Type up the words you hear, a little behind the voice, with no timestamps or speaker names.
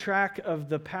track of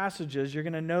the passages, you're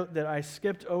going to note that I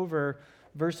skipped over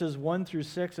verses 1 through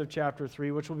 6 of chapter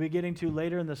 3, which we'll be getting to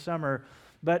later in the summer.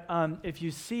 But if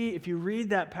you read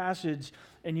that passage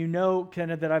and you know,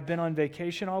 Kenneth, that I've been on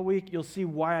vacation all week, you'll see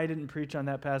why I didn't preach on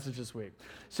that passage this week.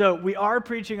 So we are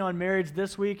preaching on marriage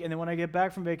this week, and then when I get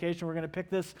back from vacation, we're going to pick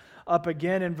this up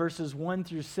again in verses 1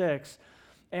 through 6.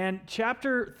 And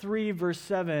chapter 3, verse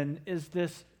 7 is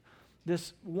this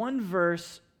one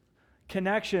verse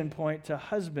connection point to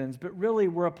husbands, but really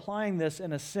we're applying this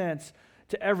in a sense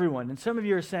to everyone. And some of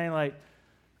you are saying like,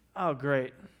 oh,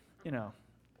 great,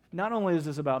 not only is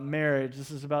this about marriage,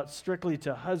 this is about strictly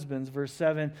to husbands, verse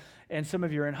 7. And some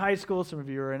of you are in high school, some of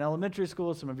you are in elementary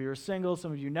school, some of you are single,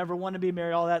 some of you never want to be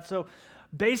married, all that. So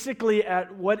basically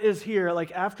at what is here,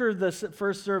 like after the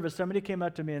first service, somebody came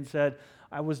up to me and said,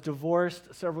 I was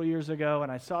divorced several years ago,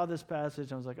 and I saw this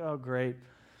passage, and I was like, oh, great.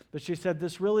 But she said,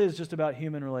 this really is just about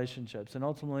human relationships, and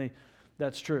ultimately,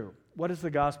 that's true. What does the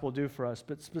gospel do for us?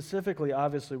 But specifically,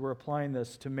 obviously, we're applying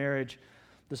this to marriage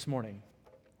this morning.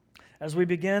 As we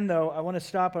begin, though, I want to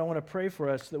stop and I want to pray for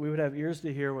us that we would have ears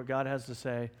to hear what God has to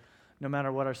say, no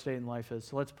matter what our state in life is.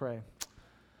 So let's pray.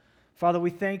 Father,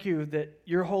 we thank you that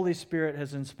your Holy Spirit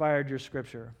has inspired your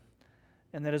scripture,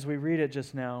 and that as we read it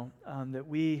just now, that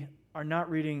we are not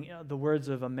reading the words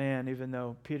of a man, even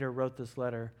though Peter wrote this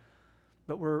letter,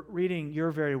 but we're reading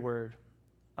your very word,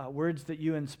 words that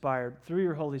you inspired through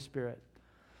your Holy Spirit,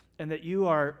 and that you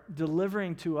are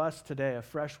delivering to us today a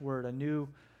fresh word,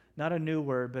 not a new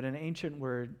word, but an ancient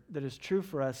word that is true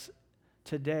for us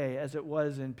today as it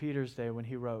was in Peter's day when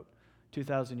he wrote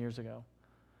 2,000 years ago.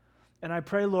 And I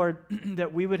pray, Lord,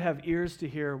 that we would have ears to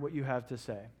hear what you have to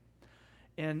say.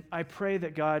 And I pray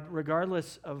that God,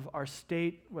 regardless of our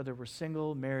state, whether we're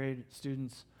single, married,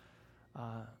 students,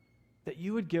 that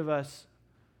you would give us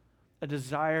a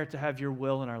desire to have your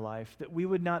will in our life, that we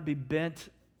would not be bent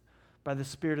by the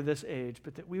spirit of this age,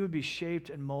 but that we would be shaped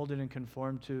and molded and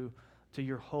conformed to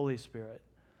your Holy Spirit.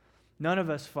 None of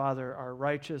us, Father, are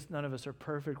righteous. None of us are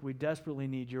perfect. We desperately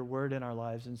need your word in our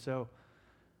lives. And so,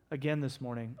 again this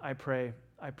morning, I pray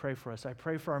for us. I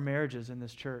pray for our marriages in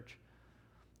this church.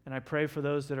 And I pray for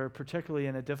those that are particularly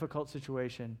in a difficult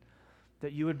situation,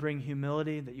 that you would bring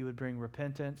humility, that you would bring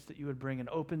repentance, that you would bring an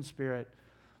open spirit,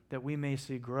 that we may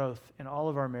see growth in all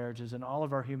of our marriages and all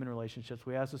of our human relationships.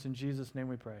 We ask this in Jesus' name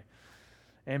we pray.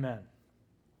 Amen.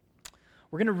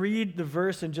 We're going to read the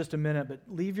verse in just a minute, but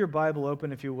leave your Bible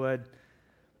open if you would.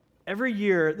 Every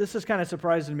year, this is kind of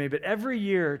surprising to me, but every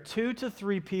year, 2 to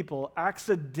 3 people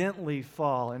accidentally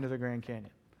fall into the Grand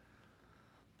Canyon.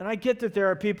 And I get that there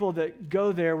are people that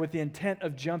go there with the intent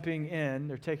of jumping in,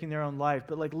 they're taking their own life,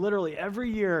 but like literally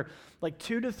every year, like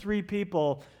 2 to 3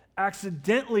 people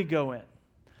accidentally go in.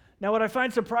 Now, what I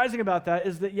find surprising about that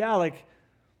is that,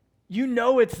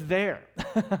 it's there.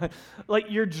 Like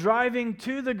you're driving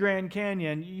to the Grand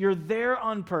Canyon, you're there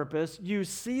on purpose, you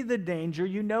see the danger,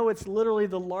 it's literally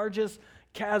the largest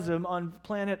chasm on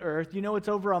planet Earth, it's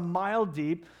over a mile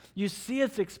deep, you see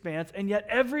its expanse, and yet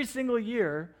every single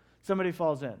year, somebody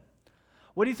falls in.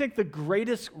 What do you think the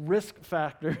greatest risk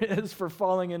factor is for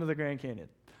falling into the Grand Canyon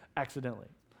accidentally?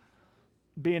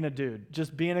 Being a dude,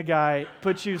 just being a guy,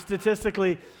 puts you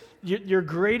statistically, your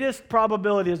greatest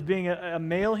probability as being a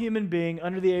male human being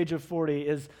under the age of 40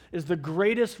 is the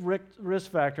greatest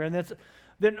risk factor. And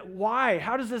then why?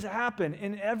 How does this happen?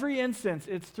 In every instance,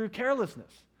 it's through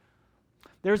carelessness.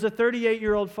 There's a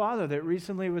 38-year-old father that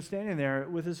recently was standing there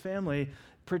with his family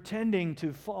pretending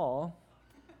to fall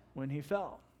when he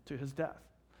fell to his death.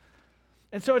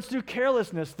 And so it's through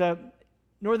carelessness that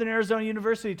Northern Arizona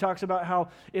University talks about how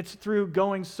it's through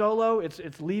going solo,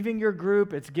 it's leaving your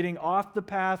group, it's getting off the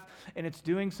path, and it's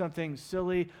doing something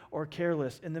silly or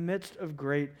careless in the midst of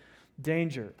great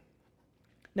danger.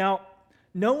 Now,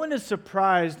 no one is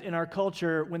surprised in our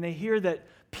culture when they hear that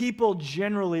people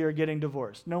generally are getting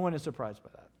divorced. No one is surprised by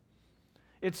that.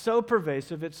 It's so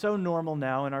pervasive, it's so normal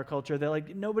now in our culture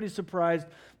that nobody's surprised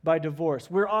by divorce.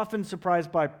 We're often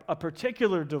surprised by a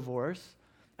particular divorce.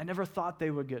 I never thought they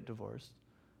would get divorced.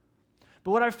 But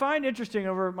what I find interesting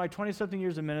over my 20-something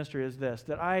years of ministry is this,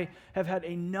 that I have had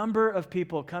a number of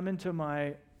people come into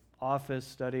my office,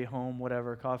 study, home,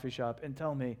 whatever, coffee shop, and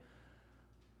tell me,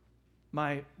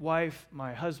 my wife,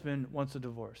 my husband wants a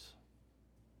divorce.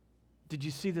 Did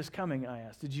you see this coming, I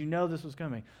asked. Did you know this was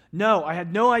coming? No, I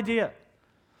had no idea.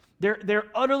 They're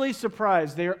utterly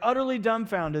surprised. They are utterly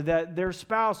dumbfounded that their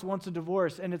spouse wants a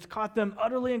divorce, and it's caught them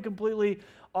utterly and completely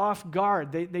off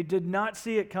guard. They did not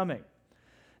see it coming.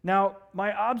 Now,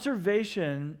 my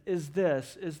observation is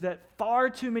that far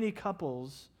too many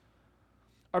couples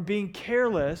are being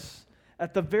careless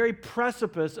at the very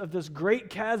precipice of this great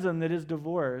chasm that is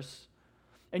divorce,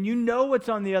 and you know what's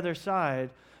on the other side,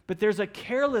 but there's a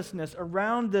carelessness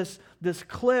around this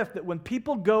cliff that when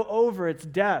people go over, it's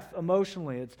death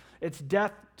emotionally, it's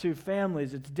death to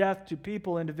families, it's death to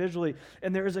people individually,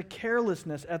 and there is a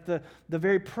carelessness at the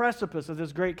very precipice of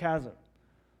this great chasm.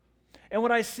 And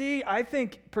what I see, I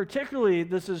think particularly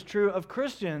this is true of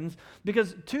Christians,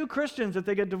 because two Christians, if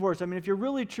they get divorced, I mean, if you're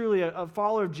really truly a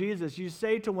follower of Jesus, you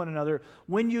say to one another,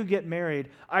 when you get married,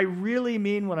 I really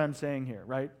mean what I'm saying here,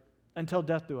 right? Until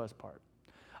death do us part.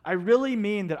 I really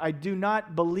mean that I do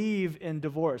not believe in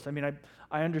divorce. I mean,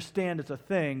 I understand it's a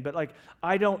thing, but like,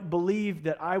 I don't believe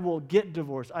that I will get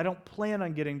divorced. I don't plan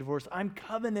on getting divorced. I'm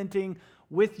covenanting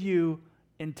with you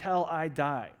until I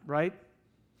die, right?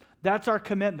 That's our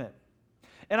commitment.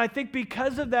 And I think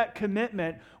because of that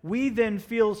commitment, we then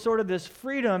feel sort of this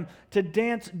freedom to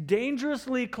dance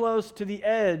dangerously close to the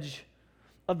edge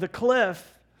of the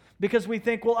cliff because we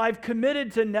think, well, I've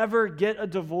committed to never get a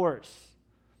divorce.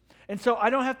 And so I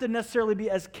don't have to necessarily be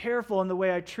as careful in the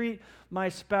way I treat my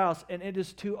spouse, and it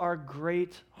is to our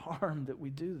great harm that we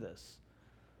do this.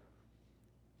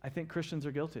 I think Christians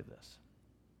are guilty of this.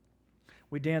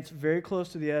 We dance very close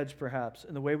to the edge, perhaps,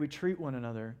 in the way we treat one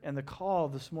another. And the call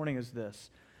this morning is this.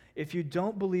 If you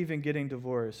don't believe in getting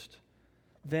divorced,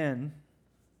 then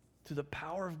through the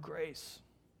power of grace,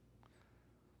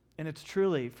 and it's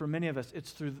truly, for many of us,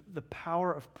 it's through the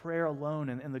power of prayer alone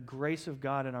and the grace of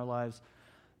God in our lives.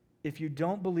 If you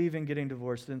don't believe in getting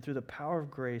divorced, then through the power of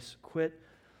grace, quit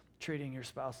treating your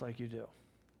spouse like you do.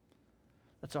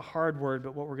 That's a hard word,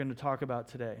 but what we're going to talk about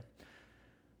today.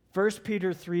 1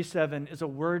 Peter 3:7 is a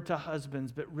word to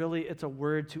husbands, but really it's a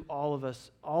word to all of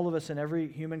us in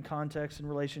every human context and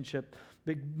relationship,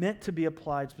 but meant to be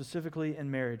applied specifically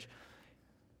in marriage.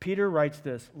 Peter writes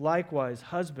this, likewise,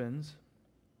 husbands,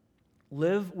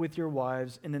 live with your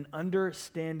wives in an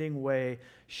understanding way,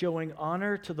 showing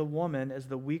honor to the woman as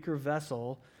the weaker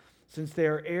vessel, since they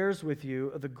are heirs with you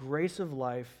of the grace of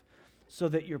life, so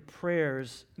that your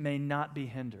prayers may not be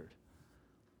hindered.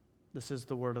 This is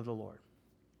the word of the Lord.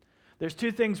 There's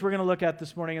two things we're going to look at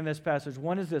this morning in this passage.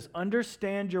 One is this,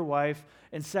 understand your wife,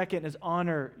 and second is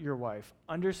honor your wife.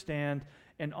 Understand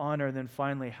and honor, and then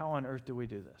finally, how on earth do we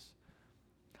do this?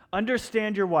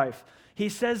 Understand your wife. He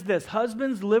says this,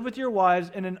 husbands, live with your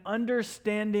wives in an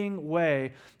understanding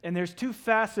way. And there's two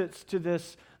facets to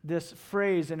this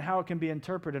phrase and how it can be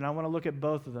interpreted. I want to look at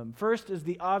both of them. First is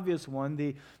the obvious one,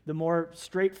 the more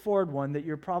straightforward one that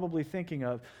you're probably thinking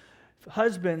of.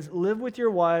 Husbands, live with your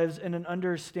wives in an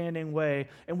understanding way.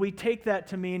 And we take that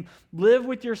to mean live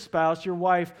with your spouse, your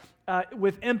wife,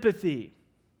 with empathy,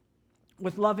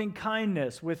 with loving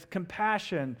kindness, with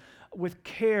compassion, with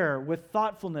care, with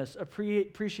thoughtfulness,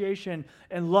 appreciation,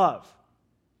 and love.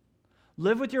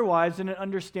 Live with your wives in an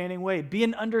understanding way. Be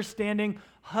an understanding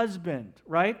husband,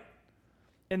 right?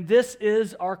 And this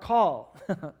is our call.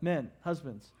 Men,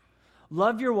 husbands.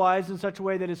 Love your wives in such a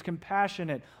way that is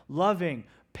compassionate, loving,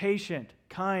 patient,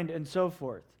 kind, and so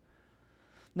forth.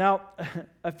 Now,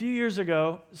 a few years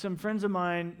ago, some friends of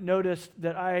mine noticed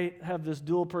that I have this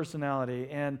dual personality,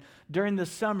 and during the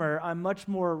summer, I'm much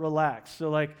more relaxed.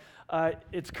 So,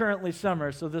 it's currently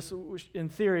summer, so this, in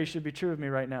theory, should be true of me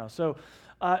right now. So,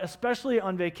 especially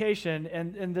on vacation,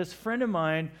 and this friend of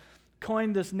mine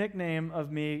coined this nickname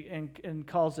of me and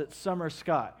calls it Summer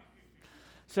Scott.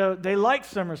 So they like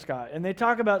Summer Scott, and they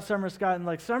talk about Summer Scott, and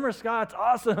like, Summer Scott's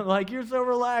awesome. Like, you're so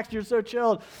relaxed, you're so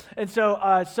chilled. And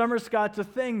so Summer Scott's a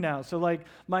thing now. So like,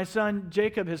 my son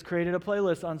Jacob has created a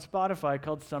playlist on Spotify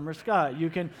called Summer Scott. You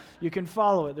can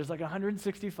follow it. There's like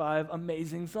 165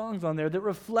 amazing songs on there that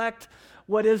reflect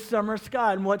what is Summer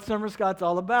Scott and what Summer Scott's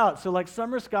all about. So like,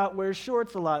 Summer Scott wears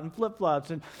shorts a lot and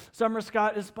flip-flops, and Summer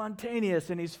Scott is spontaneous,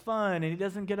 and he's fun, and he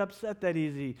doesn't get upset that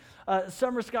easy.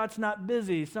 Summer Scott's not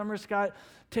busy. Summer Scott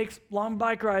takes long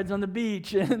bike rides on the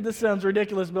beach, and this sounds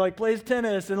ridiculous, but like plays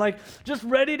tennis, and like just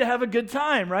ready to have a good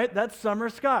time, right? That's Summer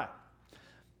Scott.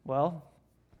 Well,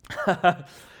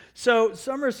 so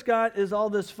Summer Scott is all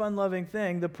this fun-loving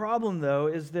thing. The problem, though,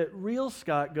 is that real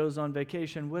Scott goes on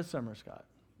vacation with Summer Scott.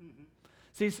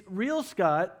 See, real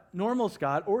Scott, normal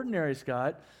Scott, ordinary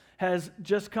Scott, has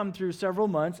just come through several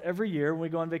months every year when we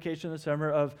go on vacation in the summer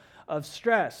of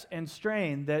stress and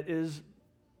strain that is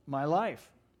my life,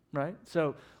 right?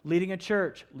 So leading a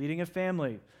church, leading a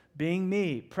family, being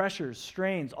me, pressures,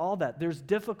 strains, all that. There's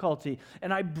difficulty.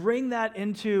 And I bring that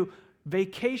into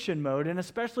vacation mode, and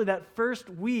especially that first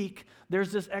week,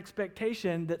 there's this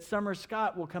expectation that Summer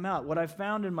Scott will come out. What I've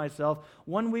found in myself,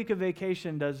 1 week of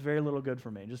vacation does very little good for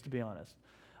me, just to be honest.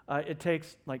 It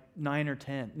takes like 9 or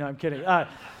 10. No, I'm kidding.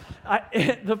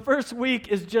 The first week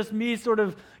is just me sort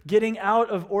of getting out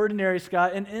of ordinary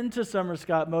Scott and into Summer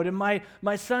Scott mode. And my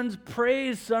sons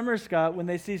praise Summer Scott when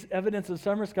they see evidence of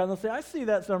Summer Scott. And they'll say, I see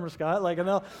that, Summer Scott. Like,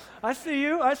 and I see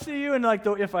you. And like,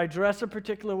 if I dress a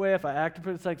particular way, if I act a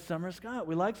particular, it's like, Summer Scott.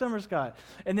 We like Summer Scott.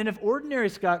 And then if ordinary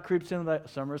Scott creeps in, like,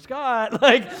 Summer Scott,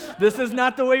 like, this is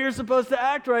not the way you're supposed to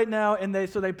act right now. And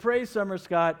so they praise Summer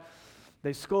Scott.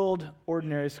 They scold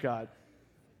ordinary Scott.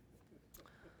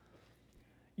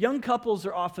 Young couples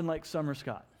are often like Summer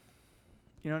Scott.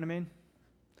 You know what I mean?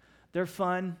 They're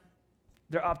fun,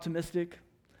 they're optimistic,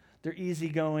 they're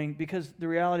easygoing, because the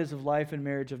realities of life and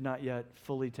marriage have not yet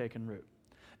fully taken root.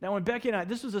 Now, when Becky and I,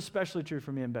 this was especially true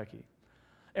for me and Becky,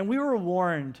 and we were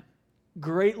warned,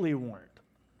 greatly warned,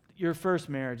 your first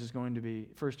year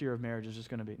of marriage is just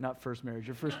going to be, not first marriage,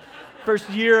 your first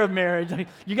year of marriage. I mean,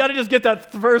 you got to just get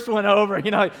that first one over,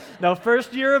 No,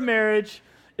 first year of marriage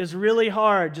is really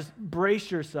hard. Just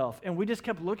brace yourself. And we just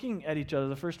kept looking at each other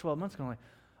the first 12 months going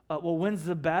like, well, when's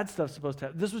the bad stuff supposed to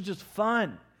happen? This was just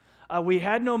fun. We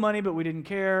had no money, but we didn't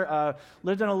care.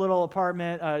 Lived in a little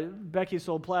apartment. Becky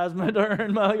sold plasma to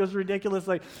earn money. It was ridiculous.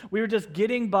 Like, we were just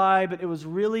getting by, but it was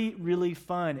really, really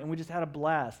fun, and we just had a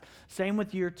blast. Same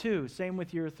with year 2. Same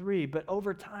with year 3. But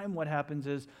over time, what happens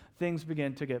is things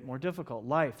begin to get more difficult.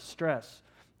 Life, stress,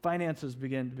 finances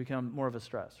begin to become more of a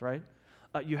stress, right?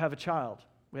 You have a child.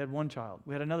 We had one child.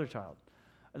 We had another child.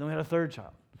 And then we had a third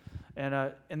child. And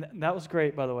that was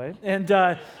great, by the way. And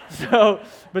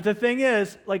but the thing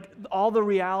is, like, all the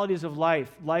realities of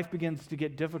life begins to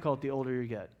get difficult the older you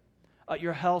get.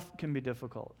 Your health can be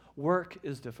difficult. Work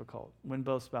is difficult when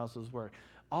both spouses work.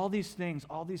 All these things,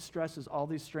 all these stresses, all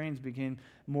these strains begin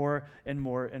more and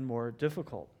more and more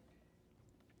difficult.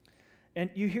 And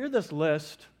you hear this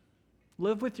list,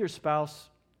 live with your spouse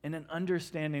in an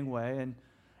understanding way.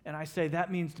 And I say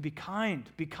that means to be kind.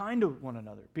 Be kind to one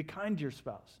another. Be kind to your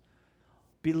spouse.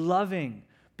 Be loving,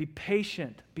 be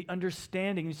patient, be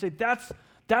understanding. You say,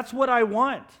 that's what I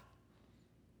want.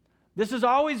 This has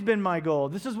always been my goal.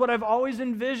 This is what I've always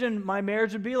envisioned my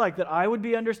marriage would be like, that I would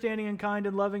be understanding and kind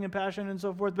and loving and passionate and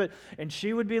so forth, and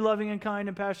she would be loving and kind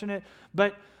and passionate.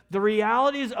 But the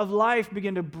realities of life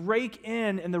begin to break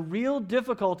in, and the real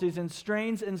difficulties and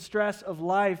strains and stress of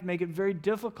life make it very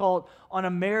difficult on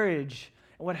a marriage.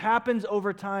 And what happens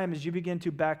over time is you begin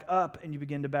to back up, and you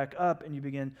begin to back up, and you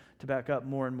begin to back up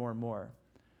more and more and more.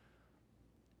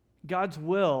 God's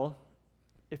will,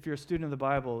 if you're a student of the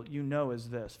Bible, you know is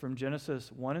this, from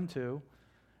Genesis 1 and 2,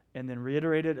 and then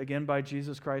reiterated again by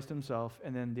Jesus Christ himself,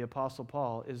 and then the Apostle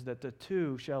Paul, is that the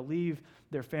two shall leave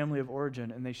their family of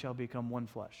origin, and they shall become one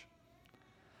flesh.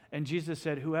 And Jesus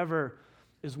said, whoever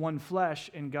is one flesh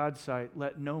in God's sight,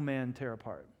 let no man tear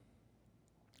apart.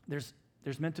 There's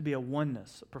meant to be a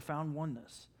oneness, a profound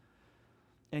oneness.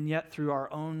 And yet, through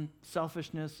our own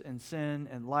selfishness and sin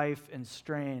and life and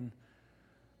strain,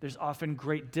 there's often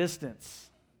great distance.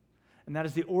 And that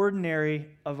is the ordinary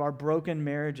of our broken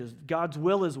marriages. God's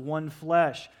will is one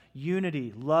flesh,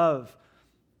 unity, love,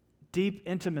 deep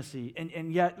intimacy.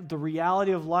 And yet, the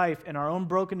reality of life and our own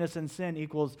brokenness and sin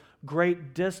equals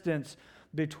great distance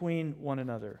between one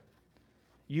another.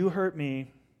 You hurt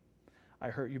me, I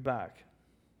hurt you back.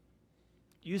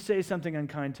 You say something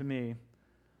unkind to me,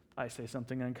 I say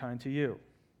something unkind to you.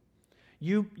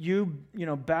 You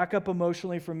back up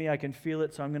emotionally from me, I can feel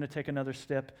it, so I'm going to take another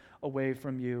step away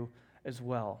from you as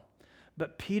well.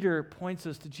 But Peter points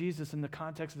us to Jesus in the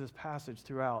context of this passage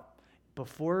throughout,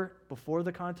 before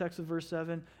the context of verse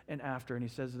 7 and after, and he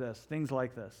says this, things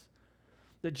like this,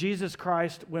 that Jesus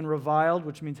Christ, when reviled,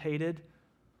 which means hated,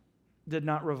 did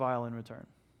not revile in return.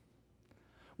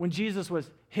 When Jesus was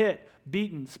hit,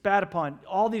 beaten, spat upon,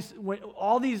 all these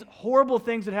horrible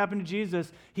things that happened to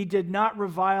Jesus, he did not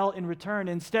revile in return.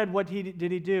 Instead, what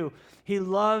did he do? He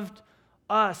loved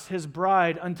us, his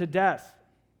bride, unto death.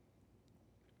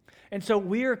 And so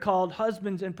we are called,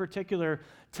 husbands in particular,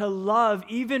 to love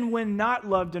even when not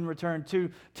loved in return, to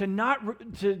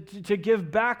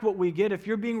give back what we get. If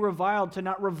you're being reviled, to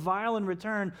not revile in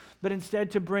return, but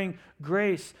instead to bring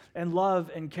grace and love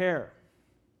and care.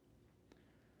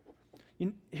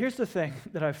 Here's the thing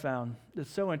that I found that's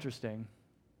so interesting,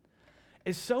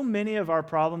 is so many of our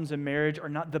problems in marriage are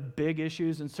not the big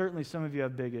issues, and certainly some of you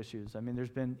have big issues. I mean,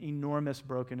 there's been enormous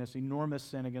brokenness, enormous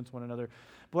sin against one another.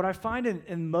 But what I find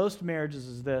in most marriages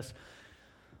is this.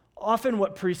 Often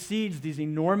what precedes these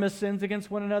enormous sins against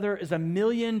one another is a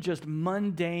million just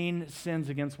mundane sins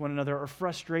against one another, or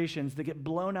frustrations that get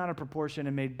blown out of proportion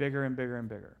and made bigger and bigger and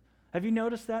bigger. Have you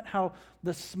noticed that? How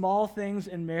the small things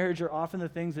in marriage are often the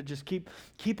things that just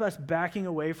keep us backing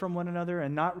away from one another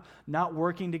and not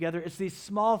working together. It's these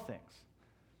small things.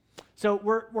 So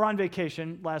we're on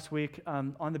vacation last week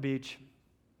on the beach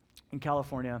in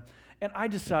California, and I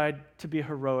decide to be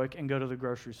heroic and go to the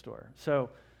grocery store.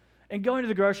 And going to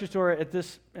the grocery store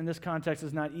in this context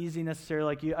is not easy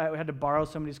necessarily. I had to borrow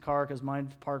somebody's car because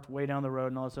mine's parked way down the road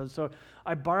and all that stuff. So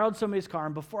I borrowed somebody's car,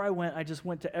 and before I went, I just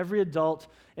went to every adult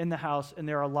in the house, and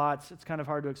there are lots. It's kind of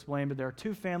hard to explain, but there are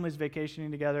two families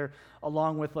vacationing together,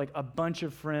 along with like a bunch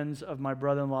of friends of my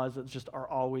brother-in-laws that just are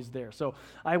always there. So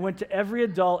I went to every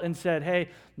adult and said, hey,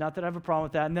 not that I have a problem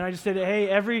with that. And then I just said, hey,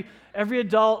 every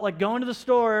adult, like, going to the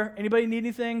store. Anybody need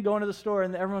anything? Going to the store.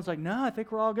 And everyone's like, no, I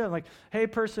think we're all good. I'm like, hey,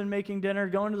 person making dinner,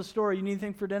 going to the store. You need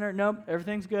anything for dinner? Nope,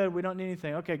 everything's good. We don't need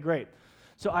anything. Okay, great.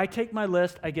 So I take my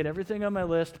list, I get everything on my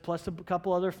list, plus a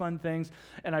couple other fun things,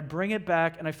 and I bring it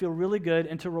back, and I feel really good.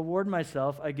 And to reward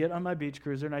myself, I get on my beach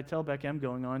cruiser, and I tell Becky I'm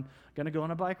going to go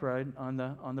on a bike ride on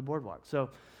the boardwalk.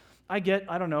 So I get,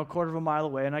 I don't know, a quarter of a mile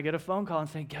away, and I get a phone call and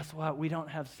saying, guess what? We don't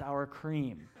have sour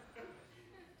cream.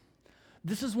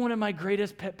 This is one of my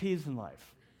greatest pet peeves in life.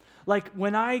 Like,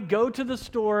 when I go to the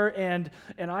store and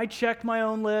I check my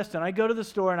own list and I go to the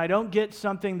store and I don't get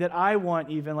something that I want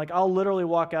even, like, I'll literally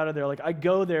walk out of there, like, I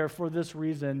go there for this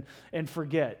reason and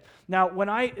forget. Now,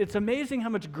 it's amazing how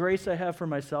much grace I have for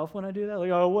myself when I do that. Like,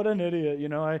 oh, what an idiot, you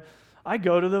know. I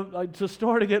go to the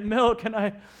store to get milk and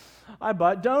I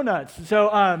bought donuts. So,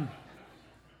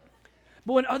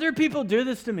 but when other people do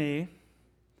this to me,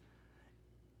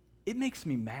 it makes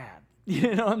me mad.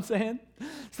 You know what I'm saying?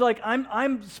 So, like,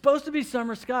 I'm supposed to be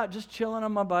Summer Scott, just chilling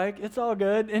on my bike. It's all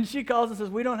good. And she calls and says,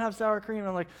 we don't have sour cream. And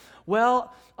I'm like,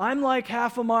 well, I'm like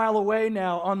half a mile away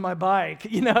now on my bike.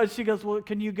 You know, she goes, well,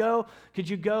 could you go?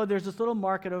 There's this little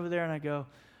market over there. And I go,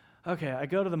 okay. I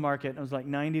go to the market, and it was like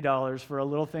 $90 for a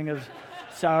little thing of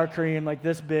sour cream like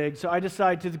this big. So I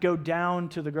decide to go down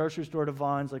to the grocery store to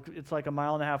Vons. Like, it's like a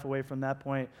mile and a half away from that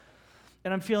point.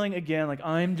 And I'm feeling, again, like,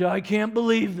 I can't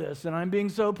believe this, and I'm being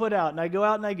so put out. And I go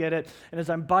out and I get it, and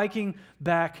as I'm biking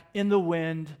back in the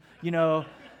wind, you know,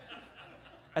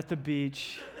 at the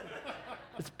beach,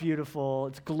 it's beautiful,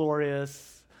 it's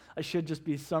glorious. I should just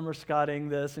be Summer Scotting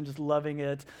this and just loving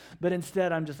it. But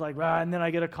instead, I'm just like, and then I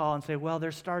get a call and say, well,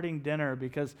 they're starting dinner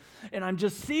and I'm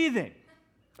just seething,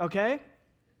 okay?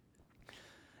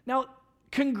 Now,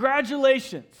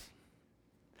 congratulations.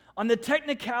 On the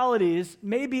technicalities,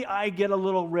 maybe I get a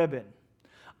little ribbon.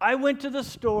 I went to the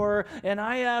store, and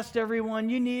I asked everyone,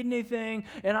 you need anything?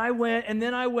 And I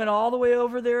went all the way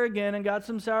over there again and got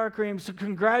some sour cream. So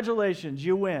congratulations,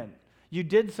 you win. You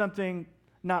did something,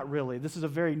 not really. This is a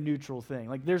very neutral thing.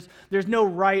 Like, there's no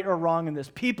right or wrong in this.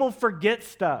 People forget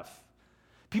stuff.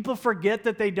 People forget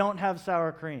that they don't have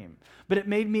sour cream. But it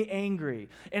made me angry.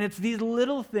 And it's these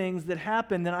little things that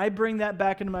happen that I bring that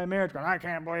back into my marriage, going, I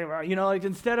can't believe it. You know, like,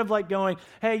 instead of like going,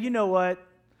 hey, you know what?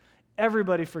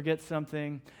 Everybody forgets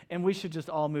something, and we should just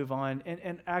all move on.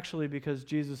 And actually, because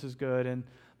Jesus is good and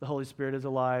the Holy Spirit is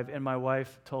alive, and my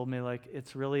wife told me, like,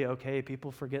 it's really okay.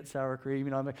 People forget sour cream.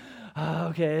 You know, I'm like, oh,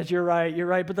 okay, you're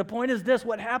right. But the point is this: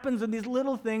 what happens when these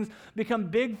little things become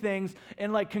big things,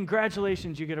 and like,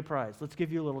 congratulations, you get a prize. Let's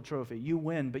give you a little trophy. You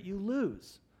win, but you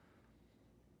lose.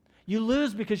 You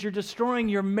lose because you're destroying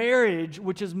your marriage,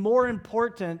 which is more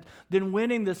important than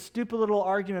winning this stupid little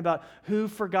argument about who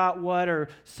forgot what, or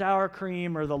sour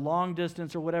cream, or the long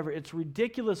distance, or whatever. It's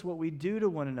ridiculous what we do to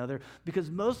one another, because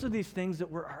most of these things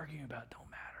that we're arguing about don't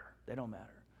matter. They don't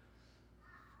matter.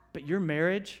 But your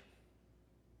marriage,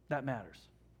 that matters.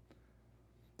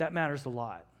 That matters a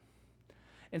lot.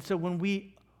 And so when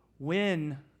we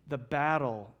win the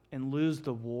battle and lose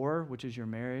the war, which is your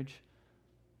marriage,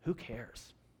 who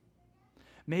cares?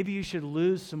 Maybe you should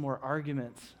lose some more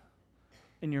arguments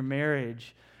in your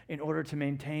marriage in order to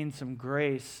maintain some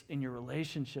grace in your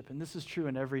relationship. And this is true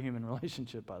in every human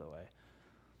relationship, by the way.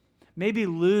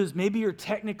 Maybe you're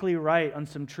technically right on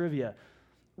some trivia.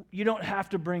 You don't have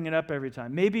to bring it up every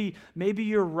time. Maybe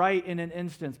you're right in an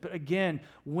instance. But again,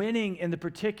 winning in the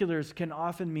particulars can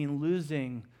often mean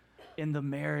losing in the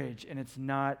marriage, and it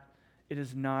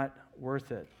is not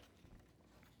worth it.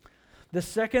 The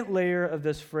second layer of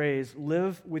this phrase,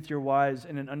 live with your wives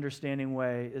in an understanding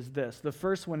way, is this. The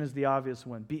first one is the obvious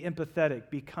one. Be empathetic,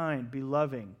 be kind, be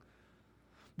loving.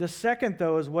 The second,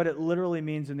 though, is what it literally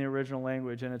means in the original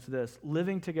language, and it's this: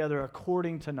 living together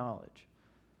according to knowledge.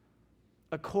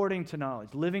 According to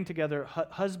knowledge. Living together,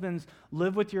 husbands,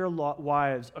 live with your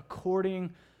wives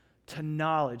according to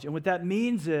knowledge. And what that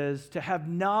means is to have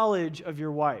knowledge of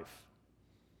your wife.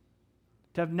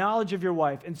 To have knowledge of your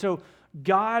wife. And so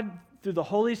God through the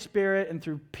Holy Spirit and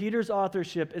through Peter's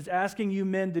authorship, is asking you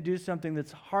men to do something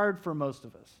that's hard for most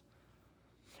of us.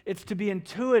 It's to be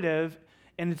intuitive,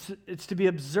 and it's to be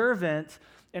observant,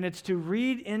 and it's to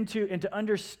read into and to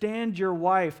understand your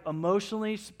wife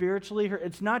emotionally, spiritually.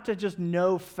 It's not to just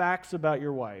know facts about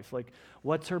your wife, like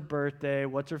what's her birthday,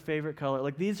 what's her favorite color.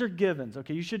 Like these are givens,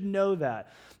 okay? You should know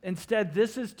that. Instead,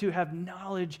 this is to have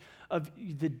knowledge of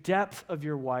the depth of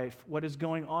your wife, what is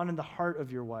going on in the heart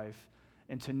of your wife,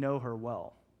 and to know her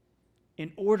well,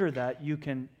 in order that you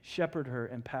can shepherd her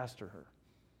and pastor her.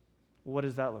 What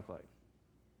does that look like?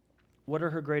 What are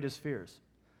her greatest fears?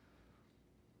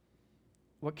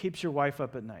 What keeps your wife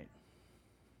up at night?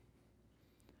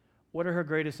 What are her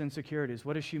greatest insecurities?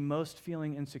 What is she most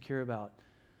feeling insecure about?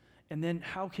 And then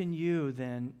how can you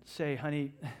then say,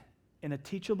 honey, in a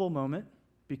teachable moment,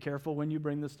 be careful when you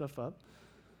bring this stuff up,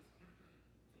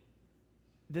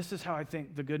 this is how I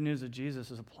think the good news of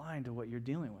Jesus is applying to what you're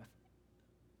dealing with.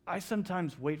 I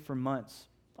sometimes wait for months,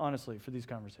 honestly, for these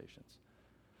conversations.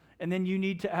 And then you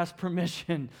need to ask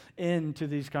permission into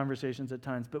these conversations at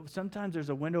times. But sometimes there's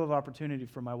a window of opportunity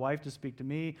for my wife to speak to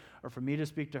me or for me to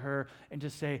speak to her and to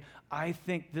say, I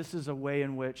think this is a way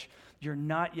in which you're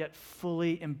not yet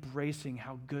fully embracing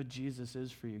how good Jesus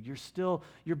is for you.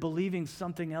 You're believing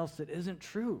something else that isn't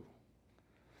true.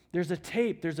 There's a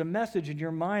tape, there's a message in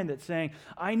your mind that's saying,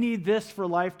 I need this for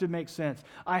life to make sense.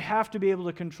 I have to be able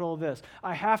to control this.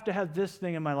 I have to have this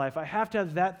thing in my life. I have to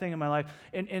have that thing in my life.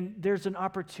 And there's an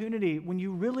opportunity when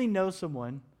you really know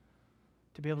someone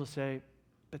to be able to say,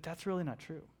 but that's really not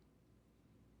true.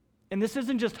 And this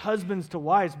isn't just husbands to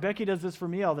wives. Becky does this for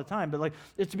me all the time. But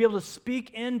it's to be able to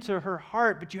speak into her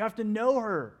heart, but you have to know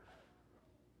her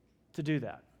to do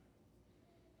that.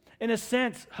 In a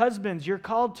sense, husbands, you're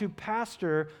called to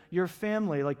pastor your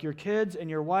family, like your kids and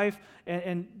your wife,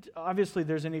 and obviously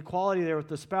there's an equality there with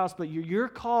the spouse, but you're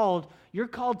called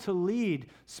to lead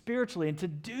spiritually, and to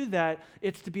do that,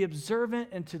 it's to be observant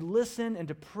and to listen and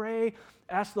to pray,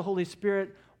 ask the Holy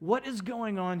Spirit, what is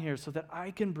going on here so that I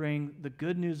can bring the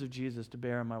good news of Jesus to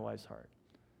bear in my wife's heart?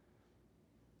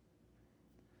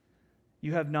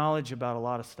 You have knowledge about a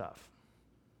lot of stuff,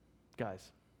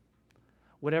 guys.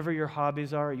 Whatever your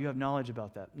hobbies are, you have knowledge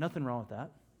about that. Nothing wrong with that.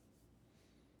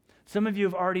 Some of you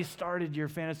have already started your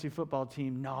fantasy football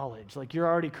team knowledge. Like you're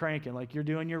already cranking, like you're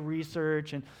doing your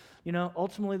research. And,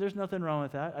 ultimately there's nothing wrong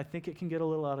with that. I think it can get a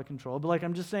little out of control. But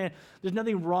I'm just saying, there's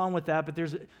nothing wrong with that. But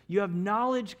you have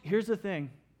knowledge. Here's the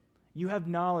thing. You have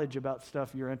knowledge about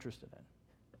stuff you're interested in.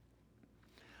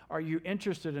 Are you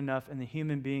interested enough in the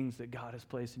human beings that God has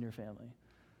placed in your family?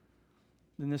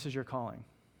 Then this is your calling.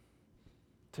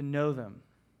 To know them.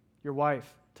 Your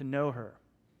wife, to know her,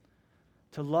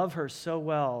 to love her so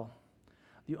well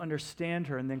you understand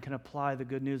her and then can apply the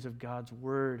good news of God's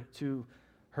word to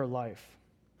her life.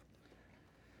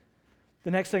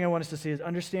 The next thing I want us to see is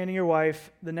understanding your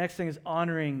wife. The next thing is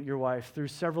honoring your wife through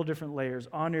several different layers.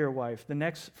 Honor your wife. The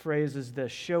next phrase is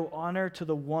this: show honor to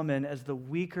the woman as the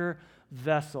weaker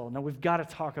vessel. Now we've got to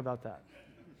talk about that.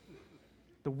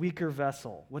 The weaker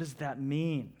vessel. What does that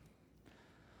mean?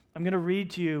 I'm going to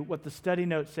read to you what the study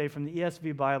notes say from the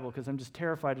ESV Bible because I'm just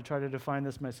terrified to try to define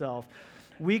this myself.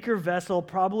 Weaker vessel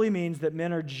probably means that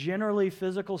men are generally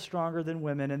physically stronger than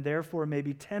women and therefore may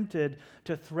be tempted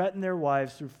to threaten their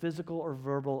wives through physical or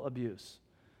verbal abuse.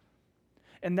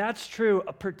 And that's true,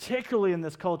 particularly in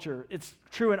this culture. It's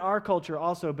true in our culture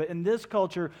also, but in this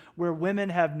culture where women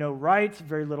have no rights,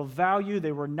 very little value,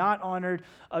 they were not honored,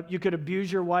 you could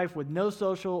abuse your wife with no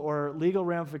social or legal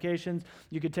ramifications.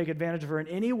 You could take advantage of her in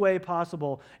any way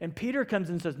possible. And Peter comes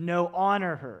in and says, no,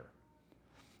 honor her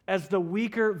as the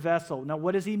weaker vessel. Now,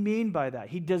 what does he mean by that?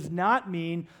 He does not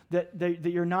mean that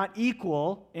you're not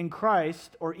equal in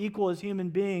Christ or equal as human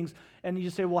beings. And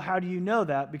you say, well, how do you know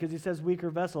that? Because he says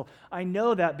weaker vessel. I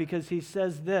know that because he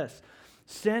says this: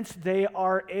 since they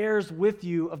are heirs with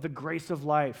you of the grace of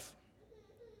life.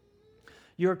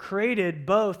 You're created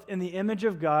both in the image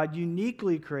of God,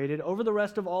 uniquely created over the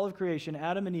rest of all of creation.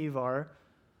 Adam and Eve are.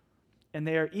 And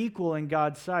they are equal in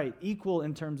God's sight, equal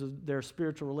in terms of their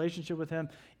spiritual relationship with Him,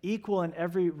 equal in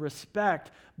every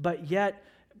respect. But yet,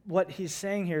 what he's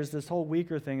saying here is this whole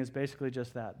weaker thing is basically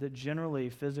just that they're generally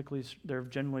physically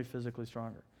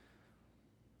stronger.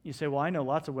 You say, well, I know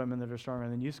lots of women that are stronger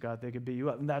than you, Scott. They could beat you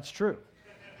up. And that's true.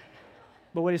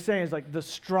 But what he's saying is the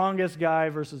strongest guy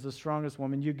versus the strongest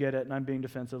woman. You get it, and I'm being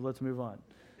defensive. Let's move on.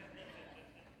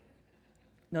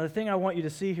 Now, the thing I want you to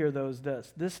see here, though, is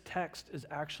this. This text is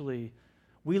actually,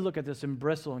 we look at this and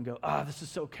bristle and go, this is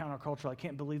so countercultural. I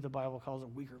can't believe the Bible calls it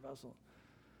weaker vessel.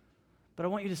 But I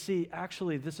want you to see,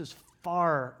 actually, this is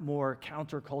far more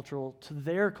countercultural to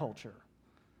their culture.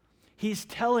 He's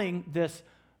telling this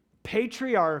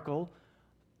patriarchal,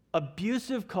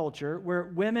 abusive culture where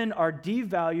women are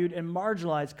devalued and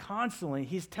marginalized constantly.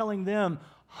 He's telling them,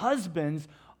 husbands,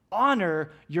 honor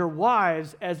your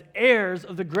wives as heirs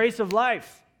of the grace of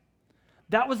life.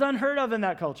 That was unheard of in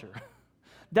that culture.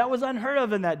 That was unheard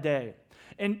of in that day.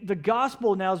 And the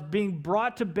gospel now is being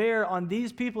brought to bear on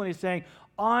these people, and he's saying,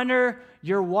 honor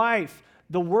your wife.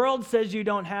 The world says you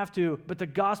don't have to, but the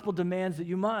gospel demands that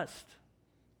you must.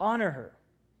 Honor her.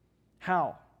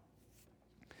 How?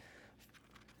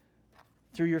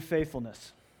 Through your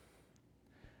faithfulness.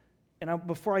 And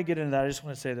before I get into that, I just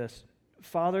want to say this.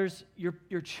 Fathers,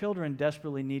 your children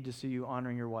desperately need to see you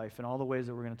honoring your wife in all the ways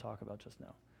that we're going to talk about just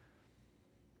now.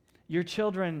 Your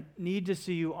children need to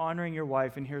see you honoring your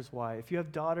wife, and here's why. If you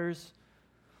have daughters,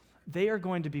 they are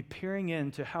going to be peering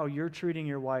into how you're treating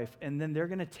your wife, and then they're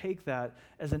going to take that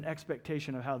as an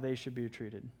expectation of how they should be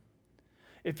treated.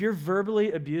 If you're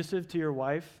verbally abusive to your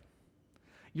wife,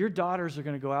 your daughters are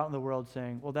going to go out in the world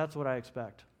saying, well, that's what I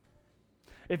expect.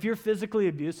 If you're physically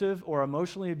abusive or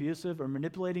emotionally abusive or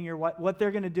manipulating your wife, what they're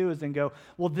going to do is then go,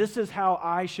 well, this is how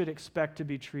I should expect to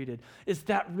be treated. Is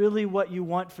that really what you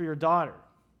want for your daughter?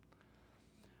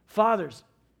 Fathers,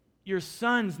 your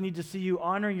sons need to see you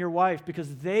honoring your wife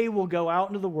because they will go out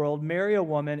into the world, marry a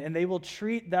woman, and they will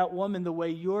treat that woman the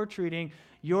way you're treating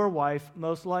your wife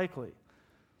most likely.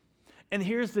 And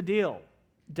here's the deal,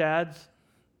 dads,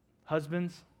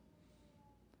 husbands,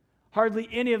 hardly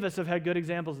any of us have had good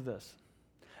examples of this.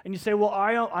 And you say, well,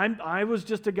 I was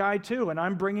just a guy too, and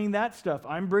I'm bringing that stuff.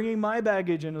 I'm bringing my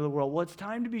baggage into the world. Well, it's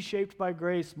time to be shaped by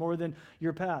grace more than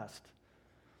your past.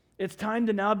 It's time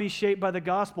to now be shaped by the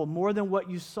gospel more than what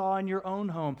you saw in your own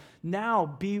home.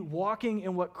 Now be walking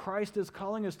in what Christ is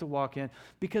calling us to walk in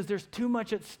because there's too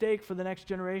much at stake for the next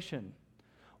generation.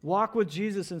 Walk with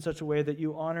Jesus in such a way that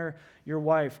you honor your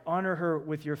wife. Honor her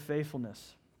with your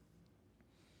faithfulness.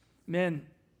 Men,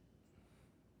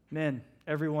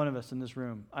 every one of us in this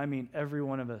room, I mean every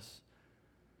one of us,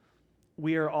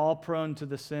 we are all prone to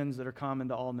the sins that are common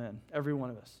to all men, every one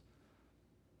of us.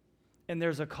 And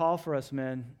there's a call for us,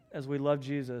 men, as we love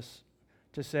Jesus,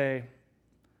 to say,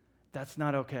 that's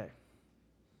not okay.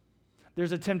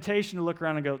 There's a temptation to look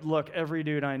around and go, look, every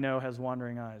dude I know has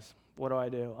wandering eyes. What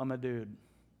do? I'm a dude.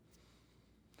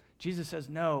 Jesus says,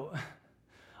 no,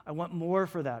 I want more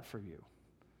for that for you.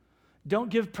 Don't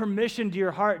give permission to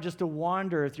your heart just to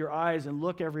wander with your eyes and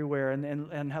look everywhere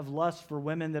and have lust for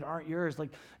women that aren't yours.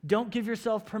 Like, don't give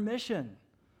yourself permission.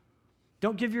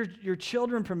 Don't give your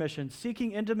children permission.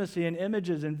 Seeking intimacy in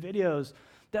images and videos,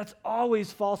 that's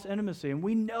always false intimacy. And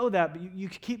we know that, but you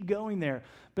keep going there.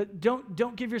 But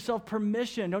don't give yourself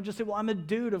permission. Don't just say, well, I'm a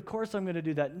dude, of course I'm going to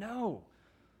do that. No.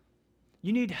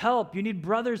 You need help. You need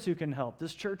brothers who can help.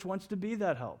 This church wants to be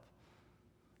that help.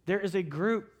 There is a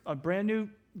brand new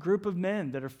group of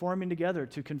men that are forming together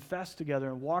to confess together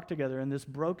and walk together in this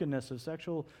brokenness of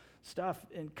sexual stuff.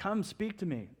 And come speak to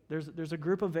me. There's a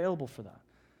group available for that.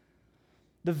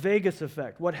 The Vegas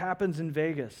effect. What happens in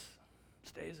Vegas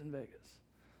stays in Vegas.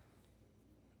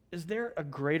 Is there a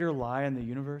greater lie in the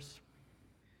universe?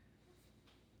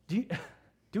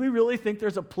 Do we really think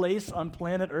there's a place on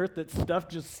planet Earth that stuff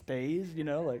just stays?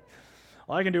 Well,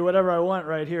 I can do whatever I want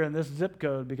right here in this zip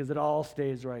code because it all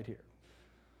stays right here.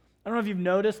 I don't know if you've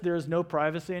noticed there is no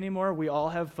privacy anymore. We all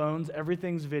have phones.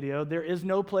 Everything's video. There is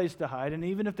no place to hide. And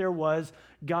even if there was,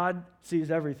 God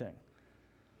sees everything.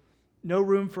 No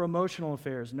room for emotional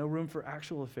affairs. No room for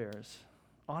actual affairs.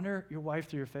 Honor your wife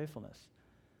through your faithfulness.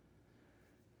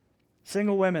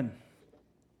 Single women,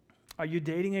 are you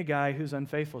dating a guy who's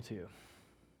unfaithful to you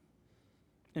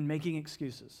and making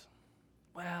excuses?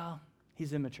 Well,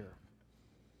 he's immature.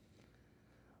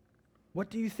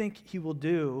 What do you think he will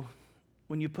do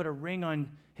when you put a ring on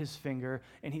his finger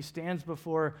and he stands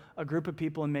before a group of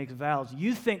people and makes vows?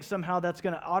 You think somehow that's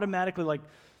going to automatically, like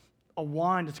a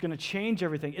wand, it's going to change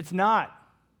everything. It's not.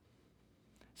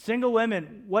 Single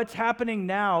women, what's happening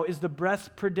now is the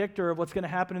best predictor of what's going to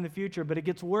happen in the future, but it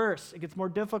gets worse. It gets more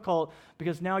difficult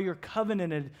because now you're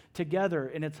covenanted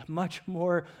together, and it's much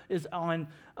more is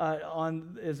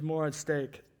more at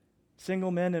stake.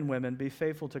 Single men and women, be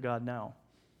faithful to God now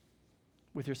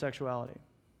with your sexuality.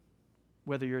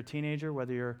 Whether you're a teenager,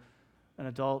 whether you're an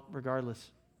adult, regardless,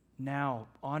 now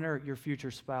honor your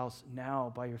future spouse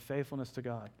now by your faithfulness to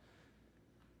God.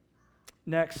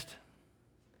 Next,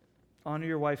 honor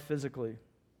your wife physically.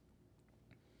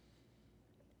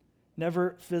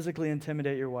 Never physically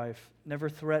intimidate your wife. Never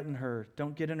threaten her.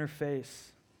 Don't get in her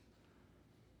face.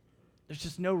 There's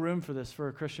just no room for this for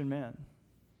a Christian man.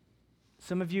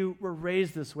 Some of you were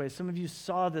raised this way. Some of you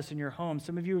saw this in your home.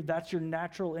 Some of you, that's your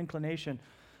natural inclination.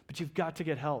 But you've got to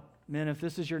get help. Men, if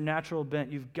this is your natural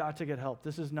bent, you've got to get help.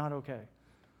 This is not okay.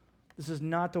 This is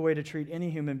not the way to treat any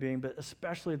human being, but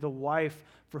especially the wife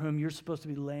for whom you're supposed to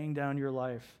be laying down your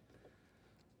life.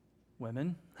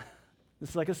 Women, this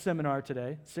is like a seminar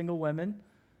today. Single women,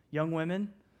 young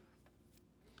women.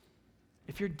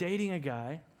 If you're dating a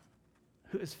guy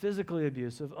who is physically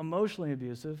abusive, emotionally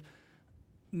abusive,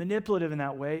 manipulative in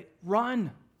that way,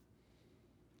 run.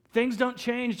 Things don't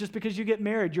change just because you get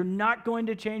married. You're not going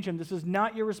to change him. This is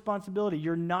not your responsibility.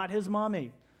 You're not his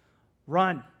mommy.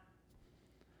 Run.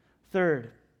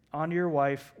 Third, honor your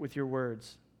wife with your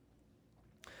words.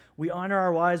 We honor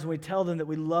our wives when we tell them that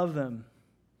we love them.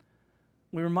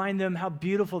 We remind them how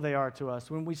beautiful they are to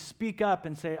us. When we speak up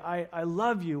and say, I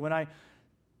love you. When I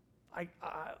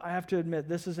have to admit,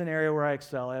 this is an area where I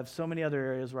excel. I have so many other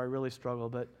areas where I really struggle,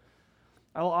 but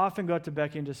I will often go up to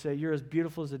Becky and just say, you're as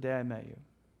beautiful as the day I met you.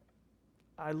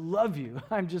 I love you.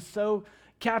 I'm just so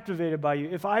captivated by you.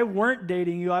 If I weren't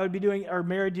dating you, I would be doing, or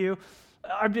married to you,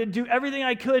 I would do everything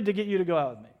I could to get you to go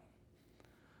out with me.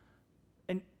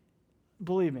 And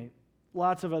believe me,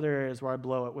 lots of other areas where I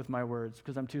blow it with my words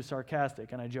because I'm too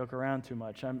sarcastic and I joke around too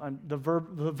much. The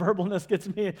verbalness gets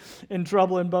me in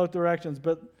trouble in both directions.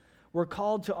 But we're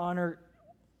called to honor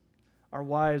our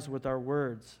wives with our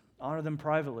words. Honor them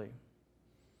privately.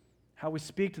 How we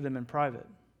speak to them in private.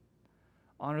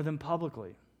 Honor them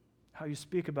publicly. How you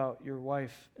speak about your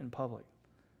wife in public.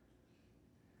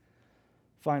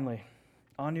 Finally,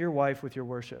 honor your wife with your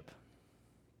worship.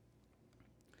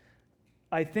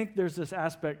 I think there's this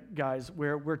aspect, guys,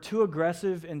 where we're too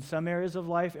aggressive in some areas of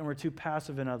life and we're too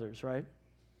passive in others, right?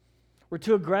 We're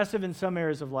too aggressive in some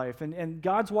areas of life, and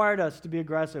God's wired us to be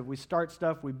aggressive. We start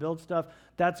stuff, we build stuff,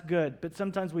 that's good, but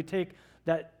sometimes we take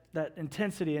that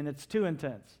intensity and it's too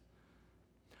intense.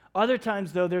 Other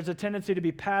times, though, there's a tendency to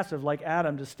be passive, like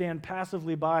Adam, to stand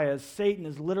passively by as Satan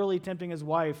is literally tempting his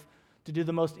wife to do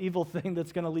the most evil thing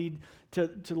that's going to lead to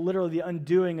literally the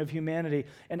undoing of humanity.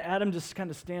 And Adam just kind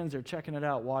of stands there checking it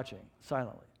out, watching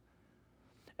silently.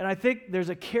 And I think there's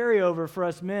a carryover for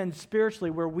us men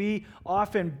spiritually where we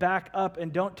often back up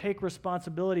and don't take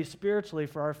responsibility spiritually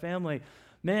for our family.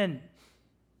 Men,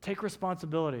 take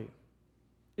responsibility.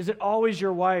 Is it always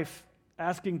your wife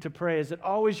asking to pray? Is it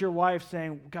always your wife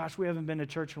saying, gosh, we haven't been to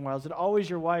church in a while? Is it always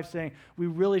your wife saying, we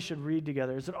really should read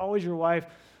together? Is it always your wife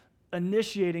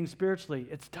initiating spiritually?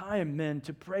 It's time, men,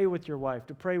 to pray with your wife,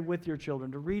 to pray with your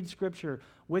children, to read scripture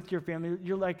with your family.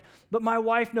 You're like, but my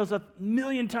wife knows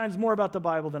 1,000,000 times more about the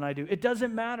Bible than I do. It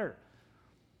doesn't matter.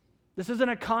 This isn't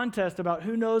a contest about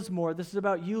who knows more. This is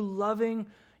about you loving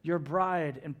your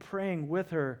bride and praying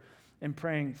with her and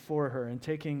praying for her and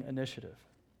taking initiative.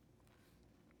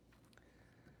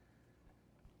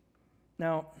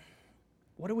 Now,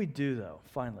 what do we do, though,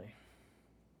 finally?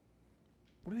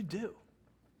 What do we do?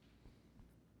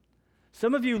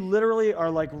 Some of you literally are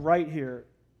like right here,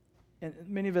 and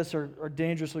many of us are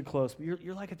dangerously close, but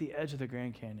you're like at the edge of the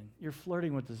Grand Canyon. You're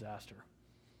flirting with disaster.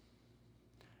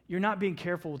 You're not being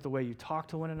careful with the way you talk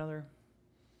to one another.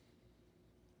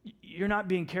 You're not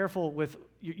being careful with,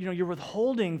 you're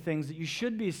withholding things that you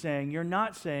should be saying, you're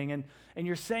not saying, and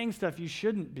you're saying stuff you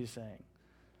shouldn't be saying.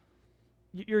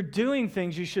 You're doing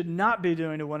things you should not be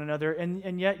doing to one another,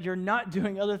 and yet you're not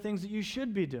doing other things that you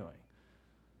should be doing.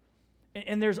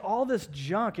 And there's all this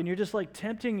junk, and you're just like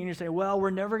tempting, and you're saying, well, we're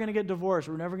never going to get divorced.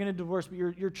 We're never going to divorce. But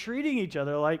you're treating each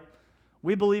other like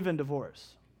we believe in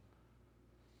divorce.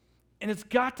 And it's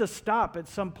got to stop at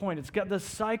some point. The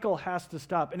cycle has to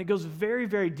stop. And it goes very,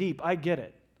 very deep. I get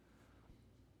it.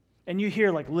 And you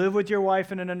hear, like, live with your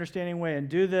wife in an understanding way, and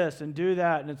do this and do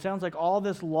that. And it sounds like all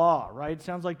this law, right? It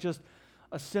sounds like just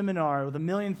a seminar with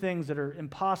 1,000,000 things that are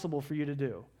impossible for you to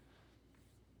do.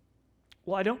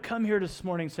 Well, I don't come here this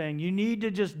morning saying you need to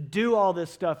just do all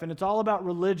this stuff and it's all about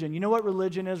religion. You know what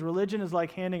religion is? Religion is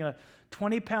like handing a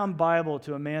 20-pound Bible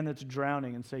to a man that's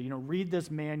drowning and say, read this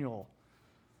manual.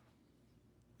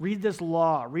 Read this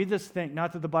law. Read this thing.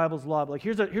 Not that the Bible's law, but like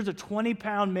here's a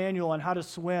 20-pound manual on how to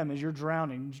swim as you're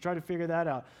drowning. You try to figure that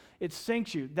out. It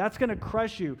sinks you. That's going to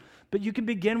crush you. But you can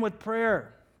begin with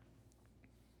prayer.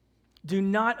 Do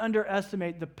not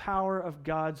underestimate the power of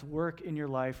God's work in your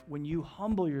life when you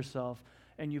humble yourself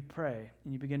and you pray,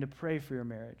 and you begin to pray for your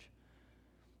marriage.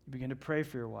 You begin to pray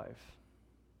for your wife.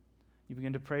 You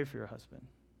begin to pray for your husband.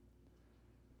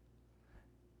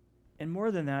 And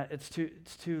more than that, it's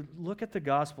to look at the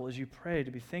gospel as you pray, to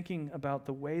be thinking about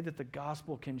the way that the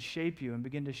gospel can shape you and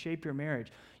begin to shape your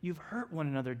marriage. You've hurt one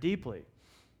another deeply.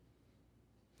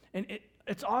 And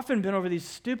it's often been over these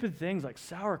stupid things like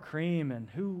sour cream and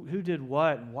who did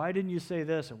what and why didn't you say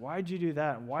this and why did you do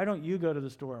that and why don't you go to the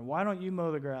store and why don't you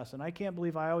mow the grass and I can't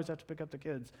believe I always have to pick up the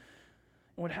kids.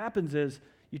 And what happens is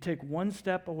you take one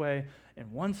step away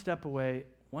and one step away,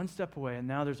 one step away, and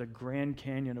now there's a Grand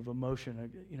Canyon of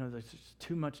emotion. There's just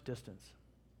too much distance.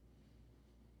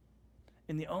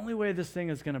 And the only way this thing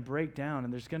is going to break down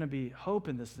and there's going to be hope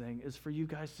in this thing is for you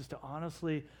guys just to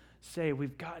honestly say,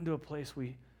 we've gotten to a place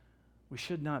we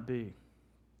should not be.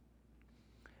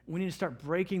 We need to start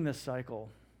breaking this cycle.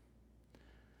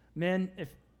 Men,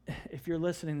 if you're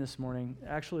listening this morning,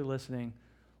 actually listening,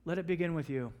 let it begin with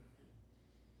you.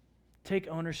 Take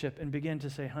ownership and begin to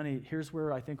say, honey, here's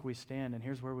where I think we stand and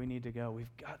here's where we need to go.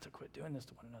 We've got to quit doing this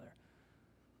to one another.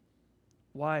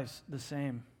 Wives, the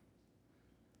same.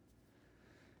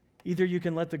 Either you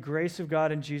can let the grace of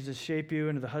God and Jesus shape you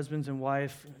into the husbands and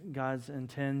wife God's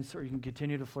intends, or you can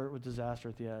continue to flirt with disaster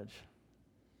at the edge.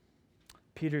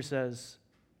 Peter says,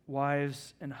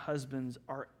 wives and husbands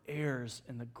are heirs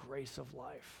in the grace of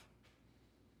life.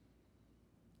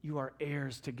 You are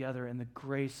heirs together in the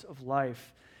grace of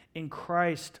life. In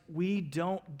Christ, we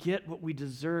don't get what we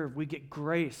deserve. We get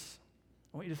grace.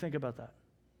 I want you to think about that.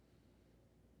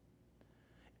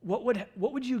 What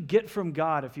would you get from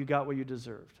God if you got what you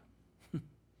deserved?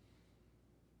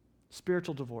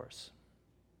 Spiritual divorce.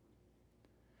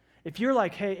 If you're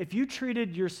like, hey, if you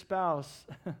treated your spouse,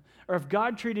 or if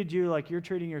God treated you like you're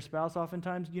treating your spouse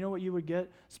oftentimes, you know what you would get?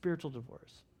 Spiritual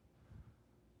divorce.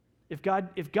 If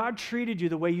God treated you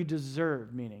the way you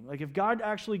deserve, meaning, like if God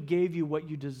actually gave you what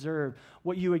you deserve,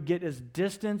 what you would get is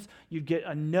distance. You'd get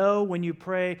a no when you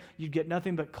pray. You'd get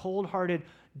nothing but cold-hearted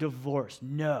divorce.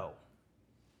 No.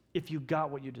 If you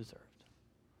got what you deserved.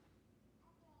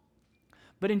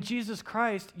 But in Jesus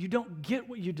Christ, you don't get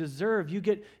what you deserve. You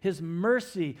get his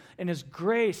mercy and his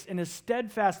grace and his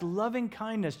steadfast loving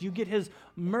kindness. You get his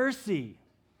mercy.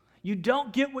 You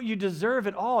don't get what you deserve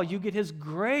at all. You get his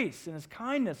grace and his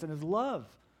kindness and his love.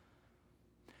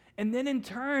 And then in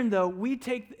turn, though,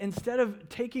 instead of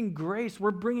taking grace,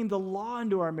 we're bringing the law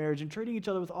into our marriage and treating each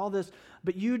other with all this,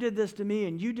 but you did this to me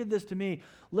and you did this to me.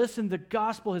 Listen, the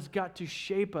gospel has got to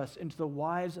shape us into the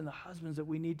wives and the husbands that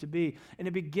we need to be. And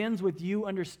it begins with you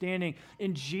understanding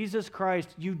in Jesus Christ,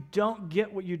 you don't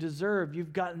get what you deserve.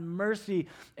 You've gotten mercy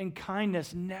and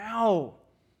kindness now,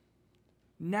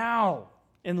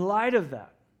 in light of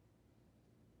that.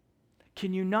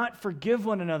 Can you not forgive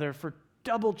one another for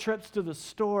double trips to the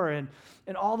store and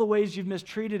all the ways you've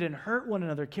mistreated and hurt one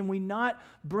another? Can we not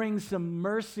bring some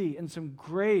mercy and some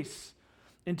grace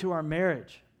into our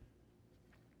marriage?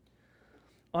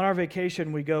 On our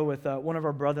vacation, we go with one of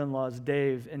our brother-in-laws,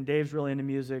 Dave, and Dave's really into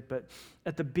music, but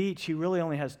at the beach, he really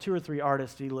only has 2 or 3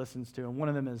 artists he listens to, and one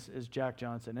of them is Jack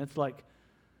Johnson. It's like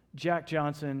Jack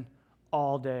Johnson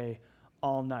all day,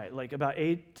 all night. Like about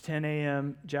 8 to 10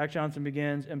 a.m., Jack Johnson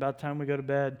begins, and about the time we go to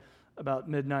bed, about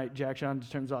midnight, Jack Johnson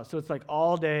turns off. So it's like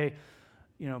all day,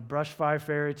 Brush 5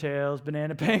 Fairy Tales,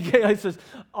 Banana Pancake. It's just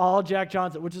all Jack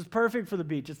Johnson, which is perfect for the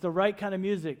beach. It's the right kind of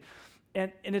music.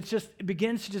 And it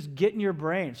begins to just get in your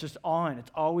brain. It's just on. It's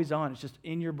always on. It's just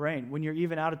in your brain. When you're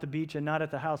even out at the beach and not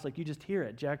at the house, like you just hear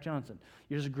it, Jack Johnson.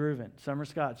 You're just grooving. Summer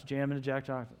Scott's jamming to Jack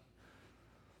Johnson.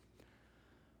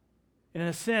 And in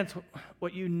a sense,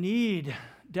 what you need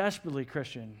desperately,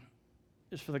 Christian,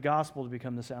 is for the gospel to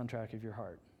become the soundtrack of your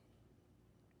heart.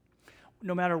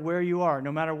 No matter where you are,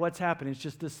 no matter what's happening, it's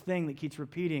just this thing that keeps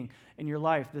repeating in your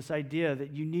life, this idea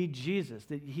that you need Jesus,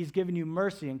 that he's given you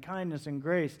mercy and kindness and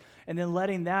grace, and then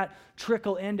letting that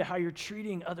trickle into how you're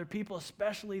treating other people,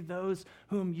 especially those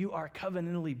whom you are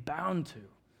covenantally bound to.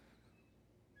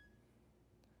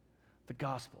 The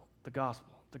gospel.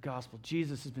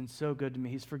 Jesus has been so good to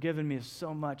me. He's forgiven me of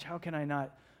so much. How can I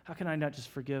not just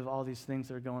forgive all these things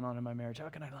that are going on in my marriage? How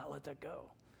can I not let that go?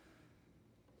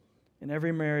 In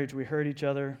every marriage, we hurt each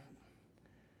other.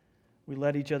 We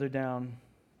let each other down.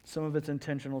 Some of it's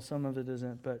intentional, some of it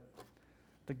isn't, but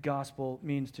the gospel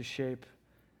means to shape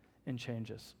and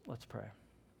change us. Let's pray.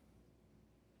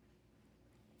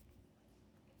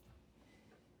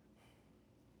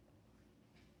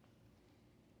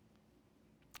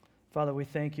 Father, we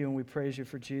thank you and we praise you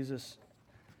for Jesus,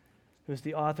 who is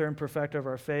the author and perfecter of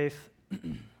our faith,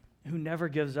 who never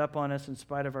gives up on us in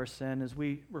spite of our sin. As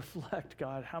we reflect,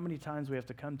 God, how many times we have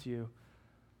to come to you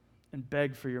and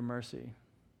beg for your mercy.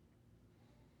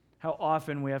 How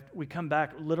often we come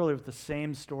back literally with the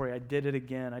same story. I did it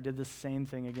again. I did the same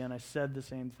thing again. I said the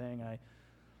same thing. I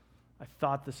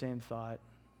thought the same thought.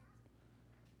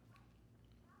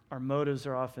 Our motives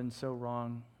are often so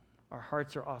wrong. Our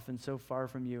hearts are often so far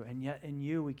from you. And yet in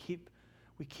you, we keep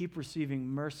receiving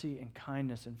mercy and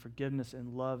kindness and forgiveness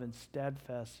and love and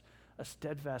a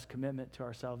steadfast commitment to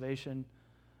our salvation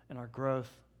and our growth.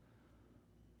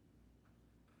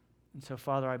 And so,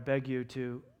 Father, I beg you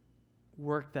to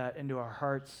work that into our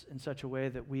hearts in such a way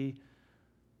that it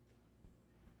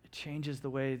changes the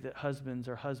way that husbands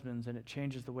are husbands, and it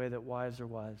changes the way that wives are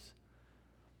wives,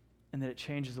 and that it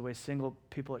changes the way single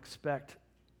people expect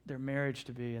their marriage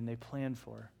to be and they plan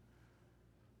for.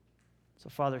 So,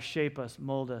 Father, shape us,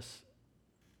 mold us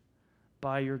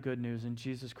by your good news. In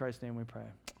Jesus Christ's name we pray.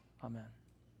 Amen.